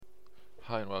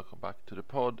Hi and welcome back to the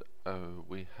pod.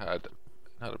 We had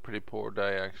a pretty poor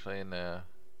day actually in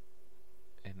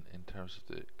terms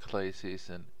of the clay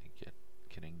season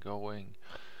getting going.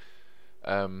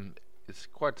 It's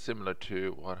quite similar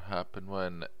to what happened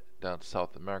when down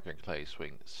South American clay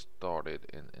swing started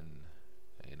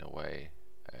in a way.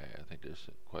 I think there's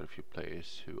quite a few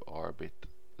players who are a bit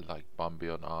like Bambi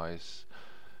on ice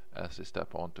as they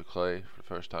step onto clay for the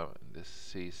first time in this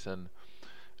season.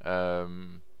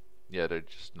 Yeah, they're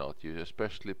just not used,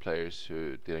 especially players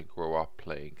who didn't grow up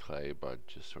playing clay but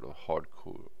just sort of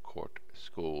hardcore court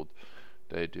schooled.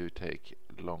 They do take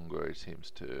longer, it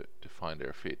seems, to find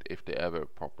their feet, if they ever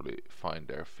properly find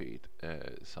their feet.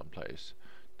 Some players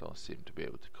don't seem to be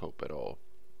able to cope at all.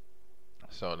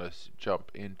 So let's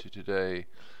jump into today.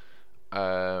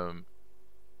 And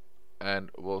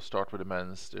we'll start with the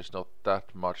men's. There's not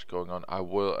that much going on. I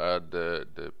will add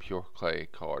the pure clay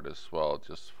card as well,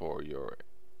 just for your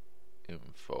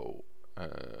info.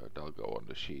 They'll go on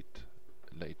the sheet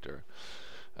later.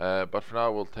 But for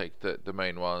now, we'll take the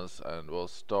main ones, and we'll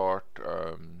start.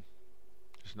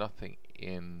 There's nothing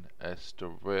in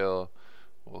Estoril.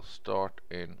 We'll start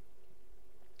in.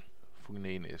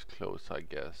 Fognini is close, I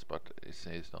guess, but it's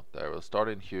not there. We'll start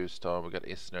in Houston. We got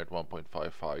Isner at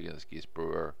 1.55 against Geese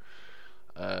Brewer.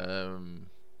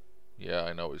 Yeah,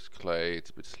 I know it's clay. It's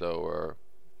a bit slower.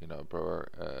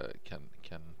 Brewer can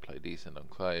play decent on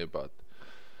clay, but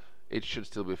it should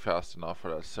still be fast enough for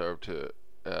that serve to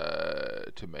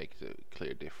make the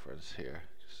clear difference here.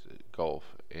 Just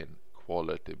golf in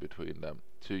quality between them.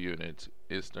 2 units.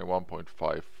 Isner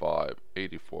 1.55,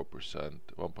 84%.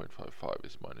 1.55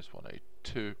 is minus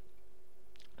 182.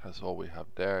 That's all we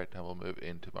have there. Then we'll move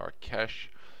into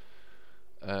Marrakesh,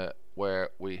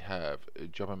 where we have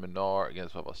Joma Minar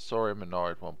against Vavasori. Minar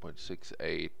at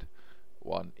 1.68.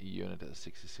 1 unit at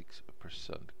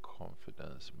 66%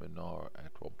 confidence. Minar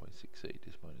at 1.68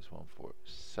 is minus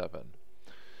 147.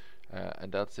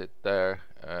 And that's it there.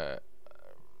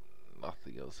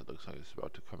 Nothing else that looks like it's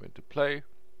about to come into play.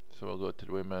 So we'll go to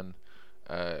the women.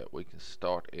 We can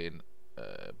start in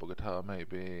Bogota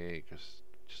maybe.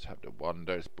 Just have the one.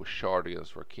 There's Bouchard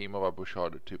against Rakimova.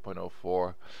 Bouchard at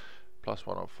 2.04 plus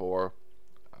 104.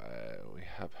 We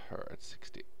have her at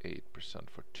 68%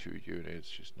 for 2 units.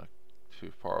 She's not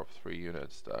too far off 3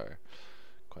 units there.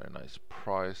 Quite a nice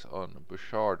price on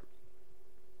Bouchard.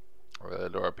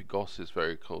 Laura Pigossi is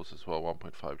very close as well,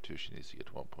 1.52. She needs to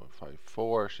get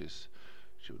 1.54. She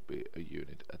would be a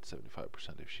unit at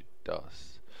 75% if she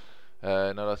does.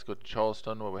 Now let's go to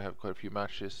Charleston, where we have quite a few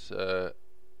matches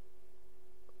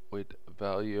with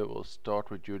value. We'll start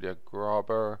with Julia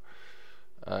Graber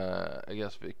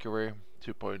against Vickery,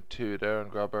 2.2 there on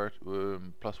Graber,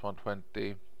 plus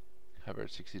 120. Have her at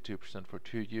 62% for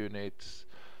 2 units.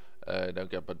 Then we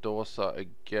got Badosa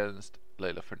against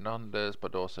Leila Fernandez.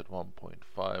 Badosa at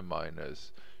 1.5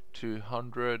 minus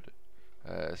 200.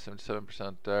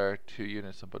 77% there. 2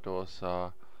 units on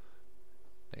Badosa.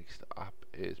 Next up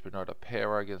is Bernarda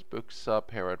Pera against Buxa.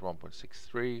 Pera at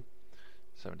 1.63.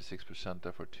 76%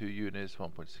 there for 2 units.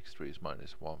 1.63 is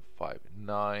minus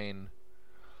 159.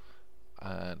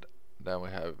 And then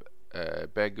we have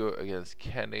Bego against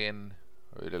Kenin.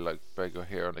 I really like Bego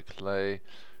here on the clay.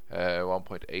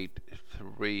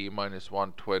 1.83 minus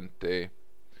 120.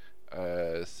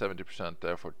 70%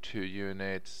 there for 2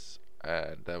 units.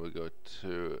 And then we go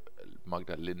to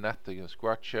Magda Linette against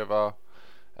Gracheva.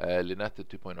 Linette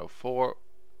 2.04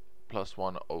 plus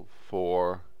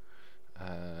 104.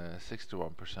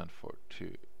 61% for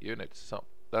 2 units. So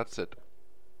that's it.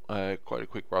 Quite a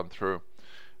quick run through.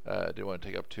 Didn't want to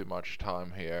take up too much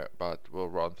time here, but we'll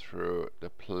run through the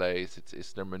plays. It's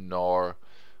Isner Minar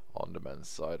on the men's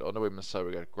side. On the women's side,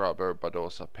 we got Graber,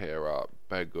 Badosa, Pera,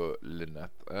 Bego,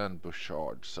 Linette, and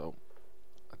Bouchard. So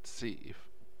let's see if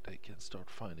they can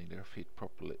start finding their feet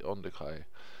properly on the clay.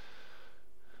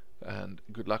 And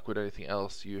good luck with anything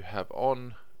else you have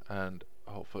on, and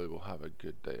hopefully we'll have a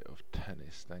good day of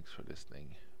tennis. Thanks for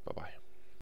listening. Bye bye.